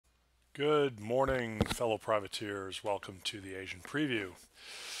Good morning, fellow privateers. Welcome to the Asian Preview.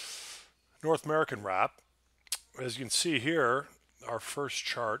 North American wrap. As you can see here, our first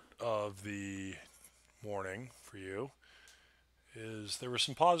chart of the morning for you is there were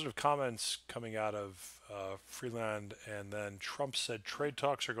some positive comments coming out of Freeland, and then Trump said trade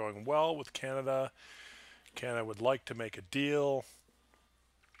talks are going well with Canada. Canada would like to make a deal,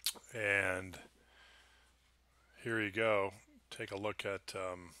 and here you go. Take a look at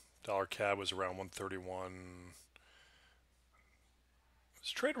dollar CAD was around 131. It's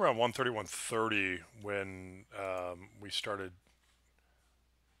trading around 131.30 when we started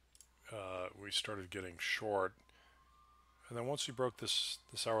getting short, and then once we broke this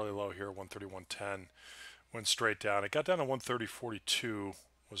hourly low here, 131.10, went straight down. It got down to 130.42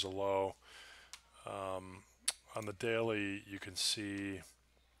 was a low. On the daily, you can see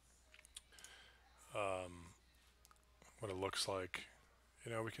what it looks like.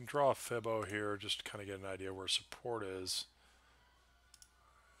 We can draw a Fibo here just to kind of get an idea where support is,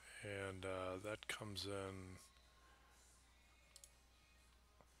 and that comes in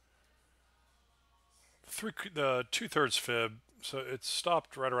the 2/3 fib, so it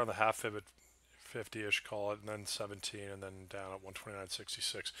stopped right around the half fib at 50-ish, call it, and then 17, and then down at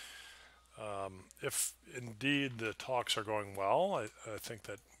 129.66. If indeed the talks are going well, I think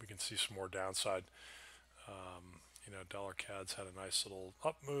that we can see some more downside. Dollar CAD's had a nice little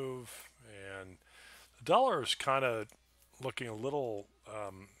up move, and the dollar is kind of looking a little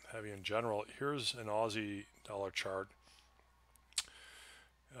heavy in general. Here's an Aussie dollar chart.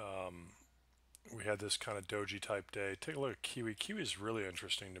 We had this kind of doji type day. Take a look at Kiwi. Kiwi is really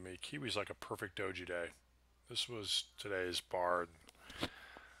interesting to me. Kiwi's like a perfect doji day. This was today's bar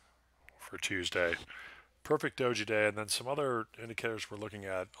for Tuesday. Perfect doji day, and then some other indicators we're looking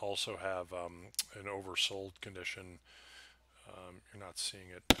at also have an oversold condition. You're not seeing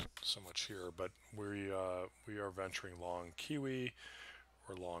it so much here, but we are venturing long Kiwi.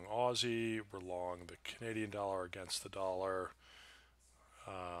 We're long Aussie. We're long the Canadian dollar against the dollar.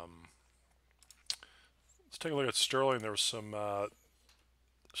 Let's take a look at sterling. There was something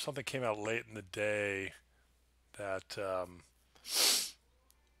came out late in the day that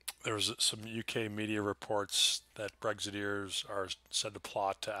there was some UK media reports that Brexiteers are said to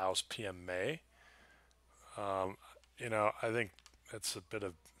plot to oust PM May. I think it's a bit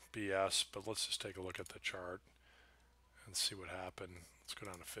of BS, but let's just take a look at the chart and see what happened. Let's go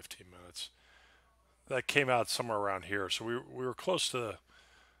down to 15 minutes. That came out somewhere around here, so we were close to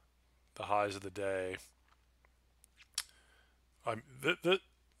the highs of the day.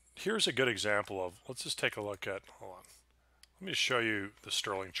 Here's a good example of, let's just take a look at, hold on. Let me show you the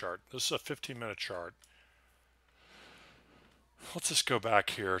sterling chart. This is a 15-minute chart. Let's just go back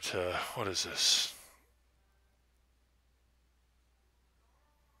here to, what is this?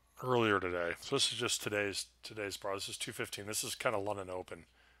 Earlier today. So this is just today's bar. This is 215. This is kind of London Open.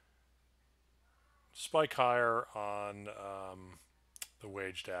 Spike higher on the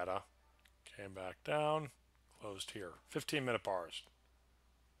wage data. Came back down. Closed here. 15-minute bars.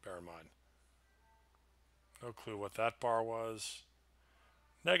 Bear in mind. No clue what that bar was.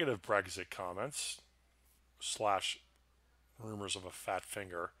 Negative Brexit comments / rumors of a fat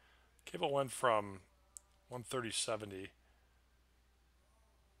finger. Cable went from 130.70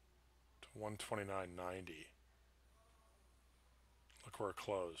 to 129.90. Look where it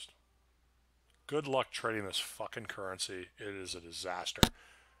closed. Good luck trading this fucking currency. It is a disaster.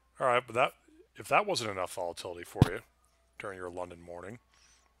 All right, but if that wasn't enough volatility for you during your London morning,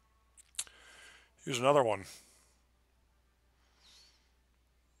 here's another one.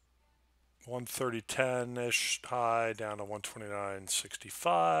 130.10-ish high down to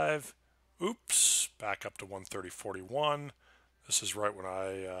 129.65. Oops, back up to 130.41. This is right when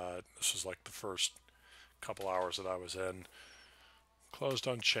this is like the first couple hours that I was in. Closed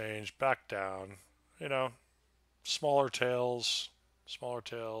unchanged, back down. Smaller tails.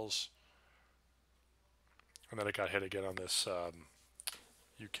 And then it got hit again on this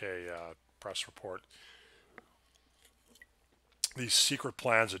UK press report. These secret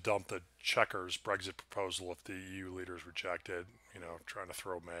plans to dump the Chequers Brexit proposal if the EU leaders reject it, trying to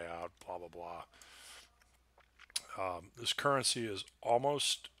throw May out, blah, blah, blah. This currency is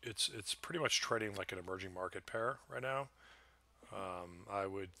it's pretty much trading like an emerging market pair right now. I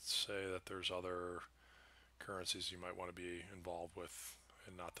would say that there's other currencies you might want to be involved with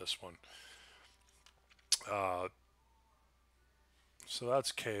and not this one. So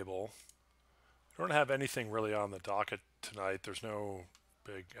that's cable. I don't have anything really on the docket tonight. There's no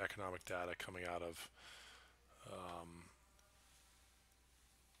big economic data coming out of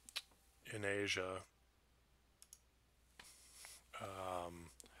in Asia.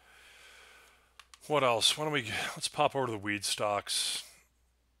 What else? Let's pop over to the weed stocks.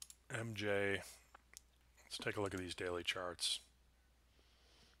 MJ. Let's take a look at these daily charts.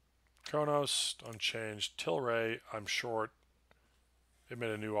 Kronos, unchanged. Tilray, I'm short. It made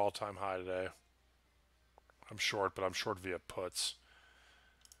a new all-time high today. I'm short, but I'm short via puts.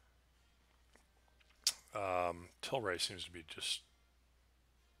 Tilray seems to be just...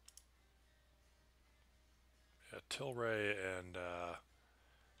 Yeah, Tilray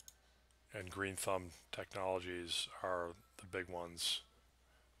and Green Thumb Technologies are the big ones.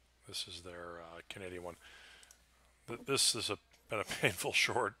 This is their Canadian one. This has been a painful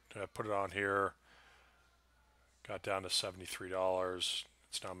short. I put it on here. Got down to $73.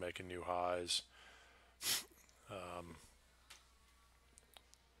 It's now making new highs.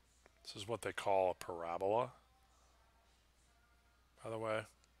 This is what they call a parabola, by the way.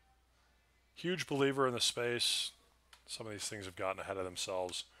 Huge believer in the space. Some of these things have gotten ahead of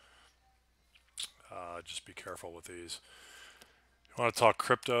themselves. Just be careful with these. You want to talk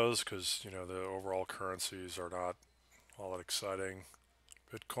cryptos because, you know, the overall currencies are not all that exciting.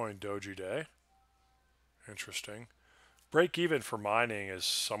 Bitcoin Doji Day. Interesting. Break even for mining is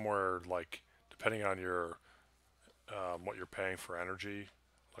somewhere like, depending on your what you're paying for energy,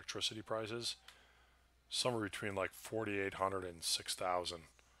 electricity prices, somewhere between like 4,800 and 6,000.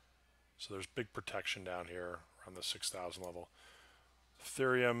 So there's big protection down here around the 6,000 level.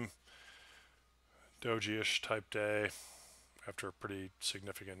 Ethereum, Doji-ish type day after a pretty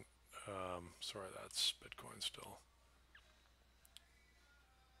significant, sorry, that's Bitcoin still.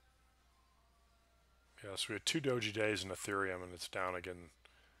 Yeah, so we had 2 Doji days in Ethereum and it's down again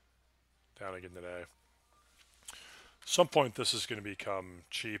today. At some point this is going to become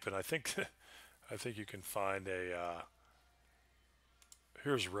cheap, and I think you can find a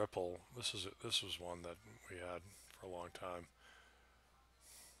here's Ripple. This was one that we had for a long time,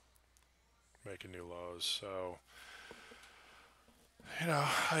 making new lows. So, you know,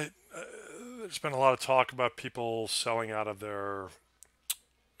 there's been a lot of talk about people selling out of their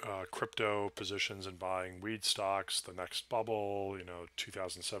crypto positions and buying weed stocks. The next bubble, you know,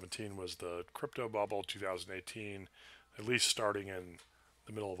 2017 was the crypto bubble. 2018, at least starting in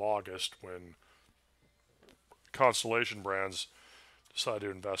the middle of August, when Constellation Brands decided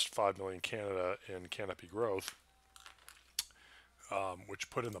to invest $5 million Canada in Canopy Growth, which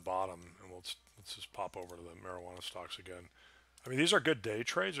put in the bottom. And let's just pop over to the marijuana stocks again. I mean, these are good day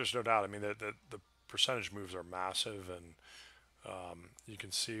trades. There's no doubt. I mean, the percentage moves are massive, and you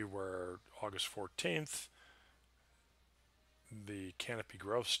can see where August 14th, the Canopy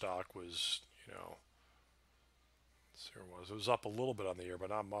Growth stock was, you know, it was up a little bit on the year, but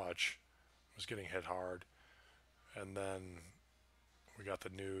not much. It was getting hit hard. And then we got the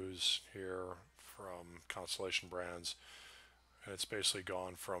news here from Constellation Brands, and it's basically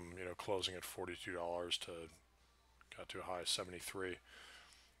gone from, you know, closing at $42 to got to a high of 73.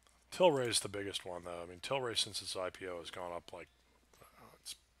 Tilray is the biggest one, though. I mean, Tilray, since its IPO, has gone up like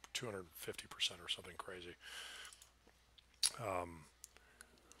it's 250% or something crazy.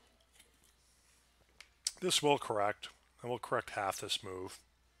 This will correct, and we'll correct half this move,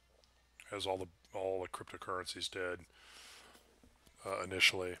 as all the cryptocurrencies did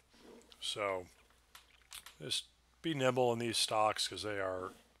initially. So just be nimble in these stocks because they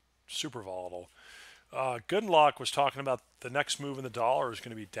are super volatile. Goodlock was talking about the next move in the dollar is going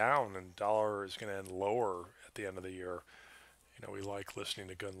to be down, and dollar is going to end lower at the end of the year. You know, we like listening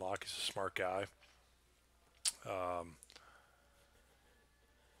to Goodlock. He's a smart guy.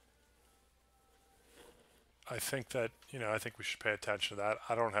 I think that, you know, I think we should pay attention to that.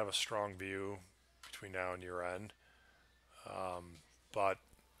 I don't have a strong view between now and year end, but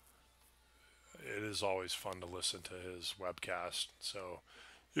it is always fun to listen to his webcast. So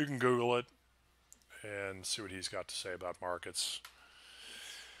you can Google it and see what he's got to say about markets.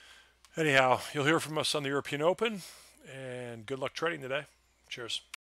 Anyhow, you'll hear from us on the European Open, and good luck trading today. Cheers.